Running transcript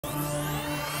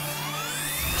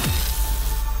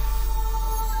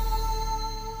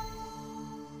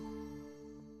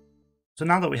So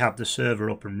now that we have the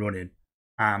server up and running,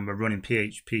 and we're running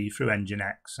PHP through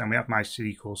Nginx, and we have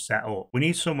MySQL set up, we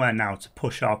need somewhere now to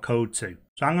push our code to.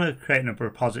 So I'm going to create a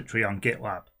repository on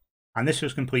Gitlab, and this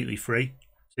is completely free.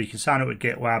 So you can sign up with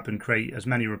Gitlab and create as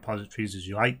many repositories as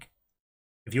you like.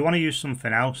 If you want to use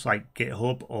something else like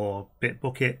GitHub or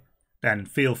Bitbucket, then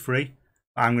feel free.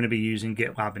 I'm going to be using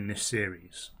Gitlab in this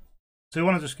series. So we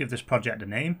want to just give this project a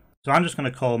name. So I'm just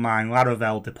going to call mine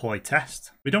Laravel deploy test.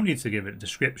 We don't need to give it a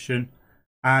description.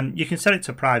 And you can set it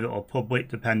to private or public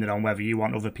depending on whether you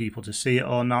want other people to see it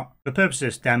or not. For the purpose of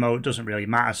this demo, it doesn't really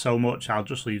matter so much. I'll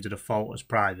just leave the default as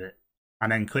private.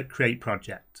 And then click Create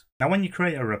Project. Now when you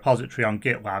create a repository on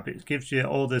GitLab, it gives you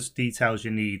all the details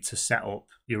you need to set up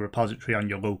your repository on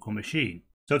your local machine.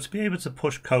 So to be able to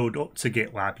push code up to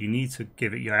GitLab, you need to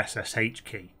give it your SSH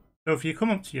key. So if you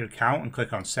come up to your account and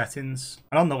click on Settings,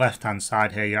 and on the left hand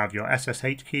side here you have your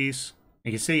SSH keys.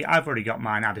 You can see I've already got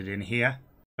mine added in here.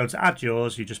 So to add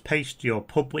yours, you just paste your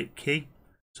public key.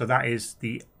 So that is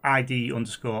the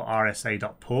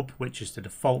id_rsa.pub, which is the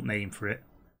default name for it.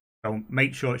 So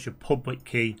make sure it's your public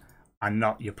key and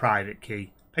not your private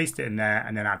key. Paste it in there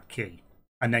and then add key.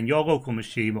 And then your local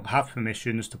machine will have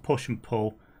permissions to push and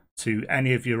pull to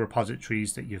any of your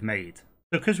repositories that you've made.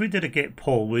 So because we did a git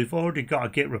pull, we've already got a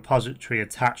git repository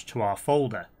attached to our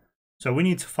folder. So we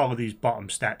need to follow these bottom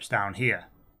steps down here.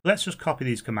 Let's just copy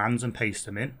these commands and paste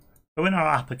them in. So in our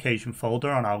application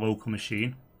folder on our local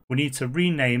machine, we need to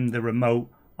rename the remote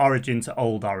origin to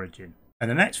old origin.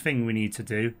 And the next thing we need to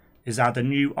do is add a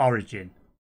new origin.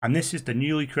 And this is the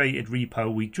newly created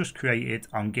repo we just created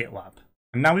on GitLab.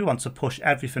 And now we want to push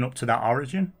everything up to that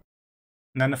origin.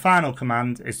 And then the final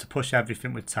command is to push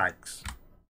everything with tags.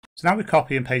 So now we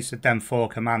copy and pasted them 4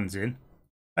 commands in.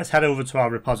 Let's head over to our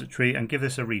repository and give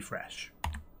this a refresh.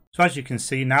 So as you can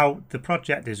see now, the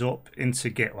project is up into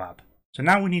GitLab. So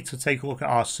now we need to take a look at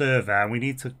our server and we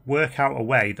need to work out a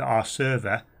way that our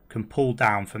server can pull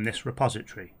down from this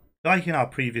repository. Like in our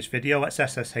previous video, let's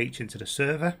SSH into the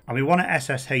server, and we want to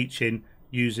SSH in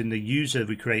using the user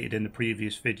we created in the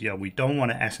previous video. We don't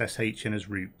want to SSH in as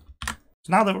root. So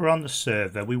now that we're on the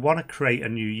server, we want to create a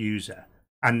new user,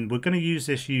 and we're going to use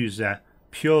this user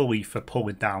purely for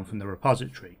pulling down from the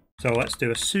repository. So let's do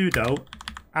a sudo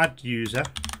add user,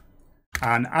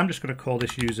 and I'm just going to call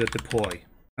this user deploy.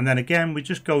 And then again, we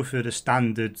just go through the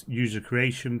standard user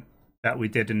creation that we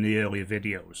did in the earlier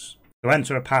videos. So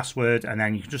enter a password and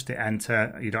then you can just hit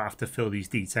enter. You don't have to fill these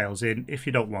details in if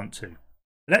you don't want to.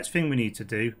 The next thing we need to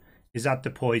do is add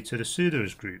deploy to the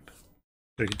sudoers group.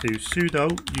 So you can do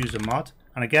sudo user mod.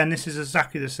 And again, this is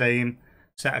exactly the same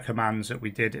set of commands that we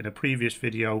did in a previous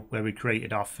video where we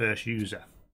created our first user.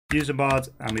 User mod,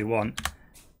 and we want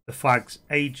the flags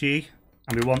AG,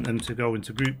 and we want them to go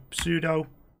into group sudo.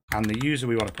 And the user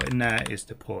we want to put in there is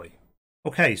deploy.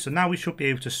 Okay, so now we should be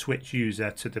able to switch user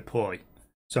to deploy.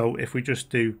 So if we just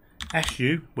do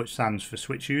SU, which stands for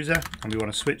switch user, and we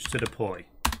want to switch to deploy.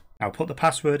 Now put the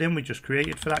password in we just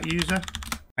created for that user.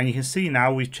 And you can see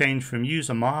now we've changed from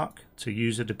user mark to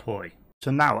user deploy.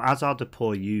 So now as our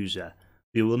deploy user,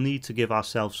 we will need to give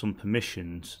ourselves some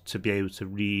permissions to be able to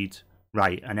read,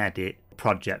 write and edit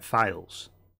project files.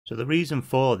 So the reason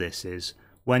for this is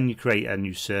when you create a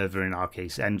new server, in our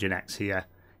case Nginx here,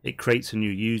 it creates a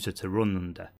new user to run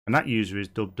under, and that user is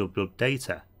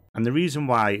data. And the reason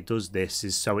why it does this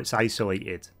is so it's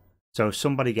isolated. So if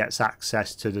somebody gets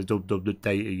access to the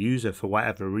data user for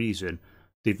whatever reason,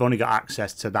 they've only got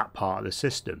access to that part of the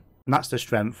system. And that's the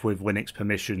strength with Linux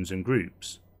permissions and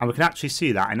groups. And we can actually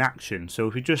see that in action. So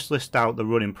if we just list out the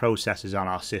running processes on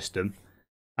our system,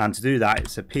 and to do that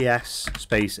it's a ps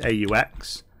space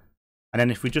aux. And then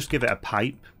if we just give it a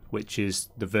pipe, which is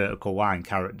the vertical line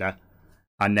character,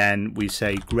 and then we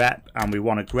say grep, and we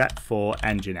want a grep for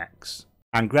Nginx.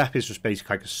 And grep is just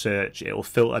basically like a search. It will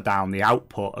filter down the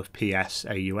output of ps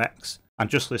aux and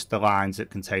just list the lines that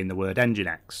contain the word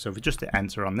Nginx. So if we just hit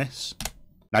enter on this.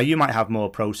 Now you might have more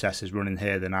processes running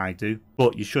here than I do,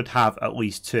 but you should have at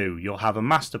least 2. You'll have a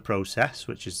master process,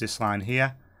 which is this line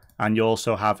here, and you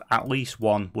also have at least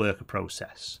 1 worker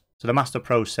process. So the master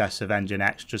process of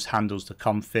Nginx just handles the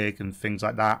config and things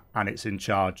like that, and it's in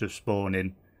charge of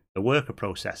spawning the worker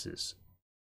processes.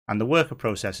 And the worker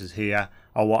processes here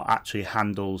are what actually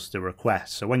handles the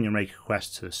request. So when you make a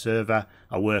request to the server,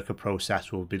 a worker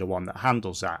process will be the one that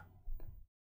handles that.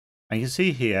 And you can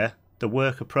see here, the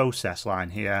worker process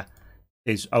line here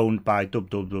is owned by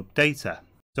data.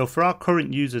 So for our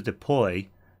current user deploy,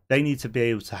 they need to be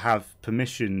able to have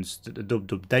permissions that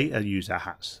the data user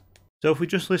has. So if we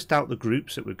just list out the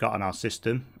groups that we've got on our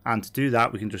system, and to do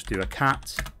that we can just do a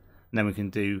cat, and then we can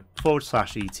do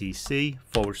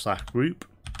 /etc/group,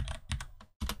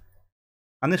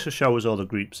 And this will show us all the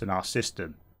groups in our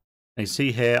system. And you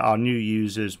see here our new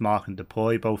users, Mark and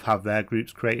Deploy, both have their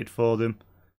groups created for them.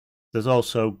 There's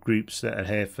also groups that are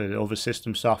here for other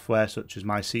system software such as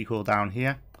MySQL down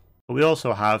here. But we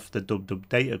also have the dub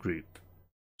data group.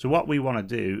 So what we want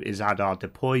to do is add our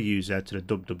deploy user to the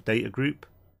dub data group.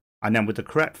 And then with the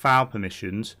correct file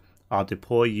permissions, our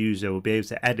deploy user will be able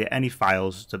to edit any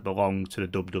files that belong to the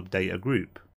dub data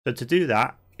group. So to do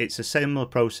that, it's a similar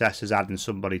process as adding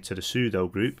somebody to the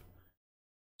sudo group.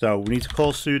 So we need to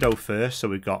call sudo first, so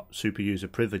we've got super user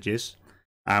privileges.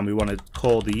 And we want to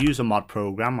call the user mod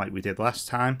program like we did last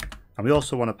time. And we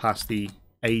also want to pass the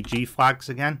AG flags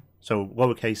again. So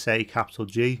lowercase a, capital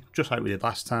G, just like we did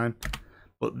last time.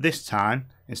 But this time,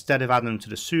 instead of adding them to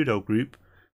the sudo group,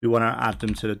 we want to add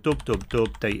them to the dub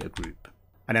data group.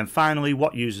 And then finally,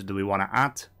 what user do we want to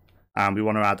add? And we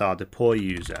want to add our deploy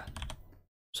user.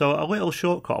 So a little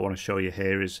shortcut I want to show you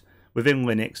here is within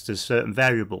Linux there's certain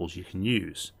variables you can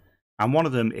use. And one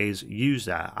of them is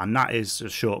user, and that is a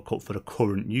shortcut for the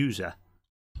current user.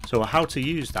 So how to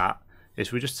use that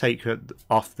is we just take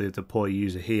off the deploy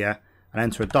user here and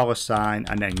enter a $sign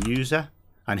and then user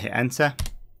and hit enter.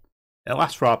 It'll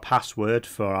ask for our password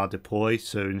for our deploy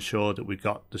to ensure that we've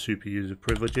got the super user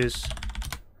privileges.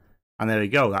 And there we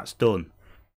go, that's done.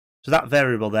 So that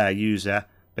variable there, user,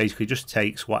 basically just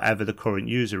takes whatever the current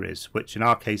user is, which in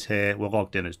our case here, we're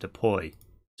logged in as deploy.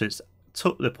 So it's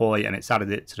took deploy and it's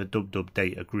added it to the dub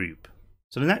data group.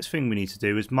 So the next thing we need to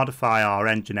do is modify our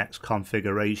Nginx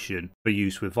configuration for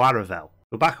use with Laravel.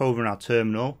 We're back over in our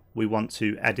terminal, we want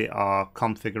to edit our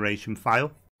configuration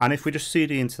file. And if we just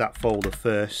cd into that folder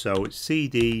first, so it's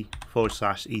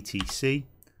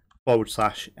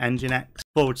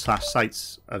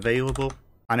cd/etc/nginx/sites available.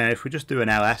 And then if we just do an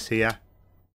ls here,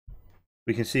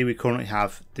 we can see we currently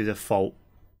have the default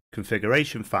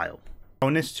configuration file. So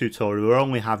in this tutorial, we're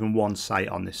only having one site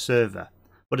on this server,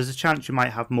 but there's a chance you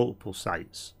might have multiple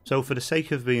sites. So for the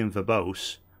sake of being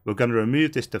verbose, we're going to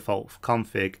remove this default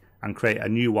config and create a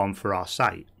new one for our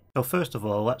site. So first of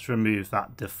all, let's remove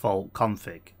that default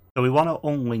config. So we want to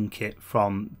unlink it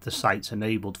from the site's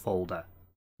enabled folder.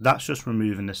 That's just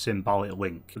removing the symbolic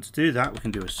link. So to do that, we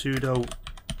can do a sudo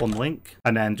unlink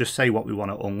and then just say what we want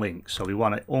to unlink. So we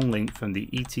want to unlink from the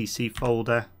etc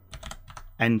folder,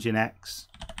 Nginx,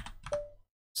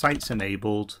 sites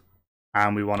enabled,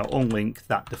 and we want to unlink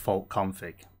that default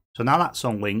config. So now that's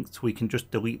unlinked, we can just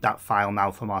delete that file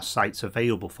now from our sites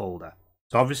available folder.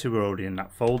 So obviously we're already in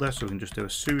that folder, so we can just do a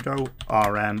sudo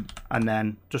rm and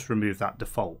then just remove that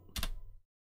default.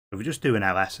 If we just do an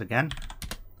ls again,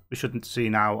 we should see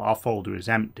now our folder is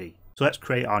empty. So let's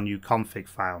create our new config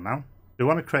file now. We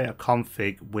want to create a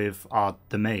config with our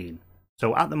domain.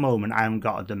 So at the moment I haven't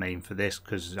got a domain for this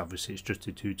because obviously it's just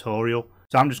a tutorial.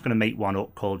 So I'm just going to make one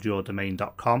up called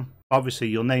yourdomain.com. Obviously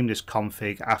you'll name this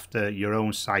config after your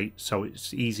own site so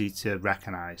it's easy to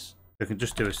recognize. We can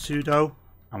just do a sudo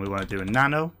and we want to do a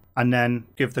nano and then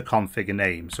give the config a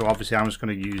name. So obviously I'm just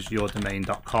going to use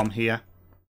yourdomain.com here,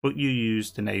 but you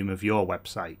use the name of your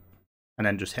website and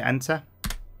then just hit enter.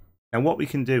 And what we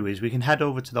can do is we can head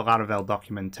over to the Laravel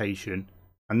documentation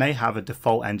and they have a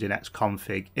default Nginx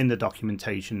config in the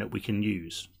documentation that we can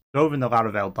use. So over in the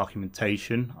Laravel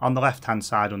documentation, on the left hand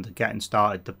side under getting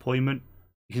started deployment,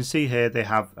 you can see here they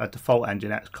have a default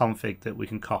Nginx config that we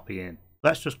can copy in.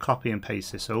 Let's just copy and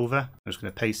paste this over. I'm just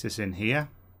going to paste this in here.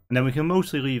 And then we can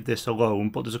mostly leave this alone,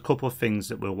 but there's a couple of things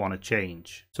that we'll want to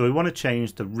change. So we want to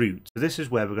change the root. So this is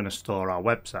where we're going to store our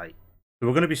website. So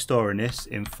we're going to be storing this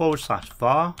in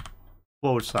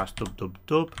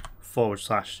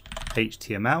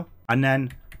 /var/www/HTML. And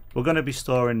then we're going to be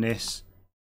storing this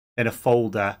in a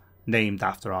folder named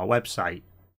after our website.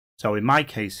 So in my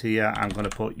case here, I'm going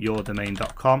to put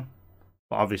yourdomain.com,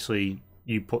 but obviously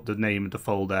you put the name of the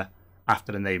folder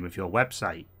after the name of your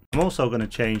website. I'm also going to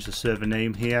change the server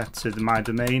name here to my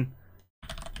domain,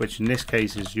 which in this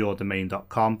case is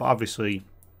yourdomain.com, but obviously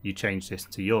you change this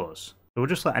to yours. So we'll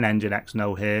just let an Nginx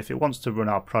know here if it wants to run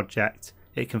our project,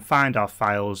 it can find our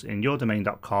files in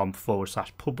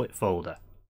yourdomain.com/public folder.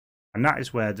 And that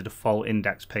is where the default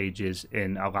index page is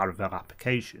in our Laravel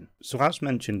application. So as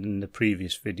mentioned in the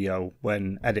previous video,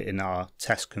 when editing our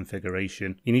test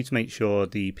configuration, you need to make sure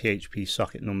the PHP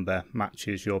socket number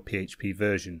matches your PHP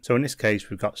version. So in this case,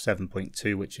 we've got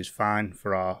 7.2, which is fine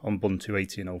for our Ubuntu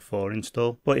 18.04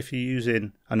 install. But if you're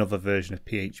using another version of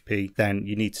PHP, then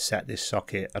you need to set this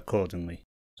socket accordingly.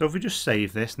 So if we just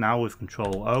save this now with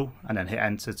Ctrl-O and then hit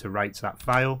enter to write to that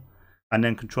file, and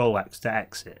then Ctrl-X to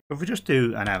exit. If we just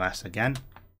do an ls again,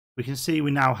 we can see we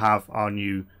now have our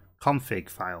new config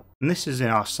file. And this is in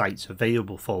our sites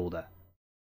available folder.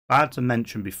 As I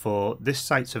mentioned before, this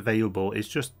site's available is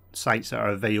just sites that are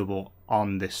available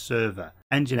on this server.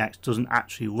 Nginx doesn't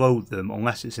actually load them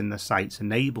unless it's in the sites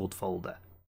enabled folder.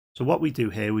 So what we do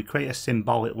here, we create a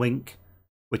symbolic link,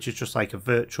 which is just like a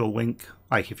virtual link,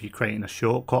 like if you're creating a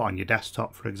shortcut on your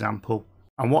desktop, for example.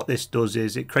 And what this does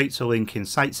is it creates a link in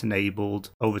sites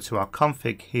enabled over to our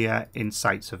config here in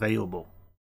sites available.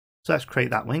 So let's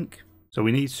create that link. So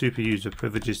we need super user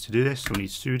privileges to do this. So we need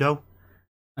sudo,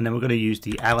 and then we're going to use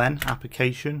the ln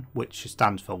application, which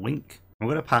stands for link. I'm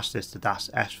going to pass this to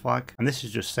 -s flag, and this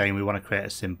is just saying we want to create a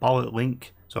symbolic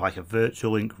link, so like a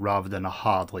virtual link rather than a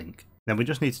hard link. Then we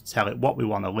just need to tell it what we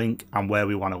want to link and where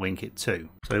we want to link it to.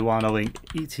 So we want to link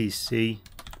etc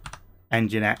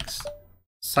nginx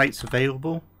sites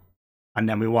available, and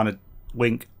then we want to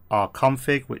link our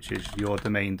config, which is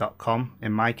yourdomain.com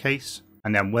in my case.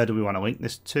 And then where do we want to link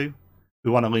this to?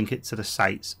 We want to link it to the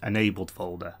sites enabled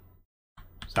folder.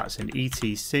 So that's in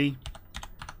etc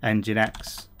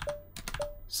nginx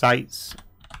sites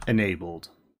enabled.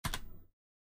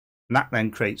 And that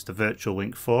then creates the virtual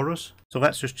link for us. So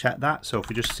let's just check that. So if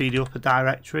we just cd up a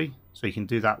directory, so you can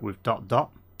do that with .. and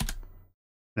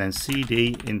then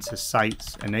cd into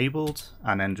sites enabled,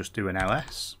 and then just do an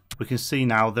ls. We can see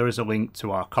now there is a link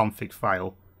to our config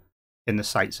file in the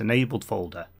sites enabled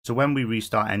folder. So when we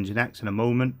restart Nginx in a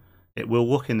moment, it will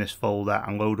look in this folder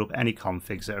and load up any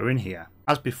configs that are in here.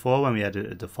 As before, when we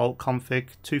edit a default config,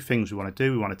 two things we want to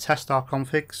do. We want to test our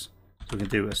configs. So we can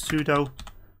do a sudo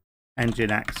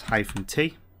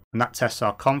nginx-t, and that tests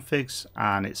our configs,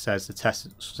 and it says the test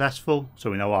is successful,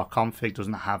 so we know our config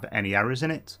doesn't have any errors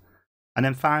in it. And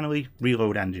then finally,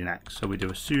 reload Nginx. So we do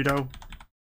a sudo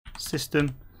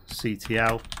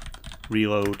systemctl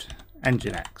reload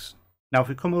Nginx. Now if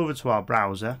we come over to our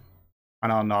browser,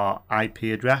 and on our IP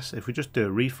address, if we just do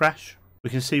a refresh, we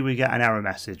can see we get an error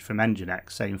message from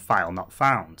Nginx saying file not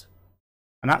found.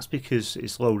 And that's because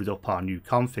it's loaded up our new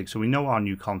config, so we know our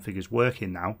new config is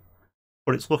working now,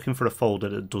 but it's looking for a folder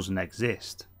that doesn't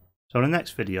exist. So in the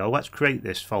next video, let's create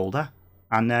this folder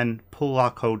and then pull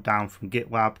our code down from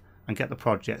GitLab and get the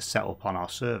project set up on our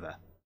server.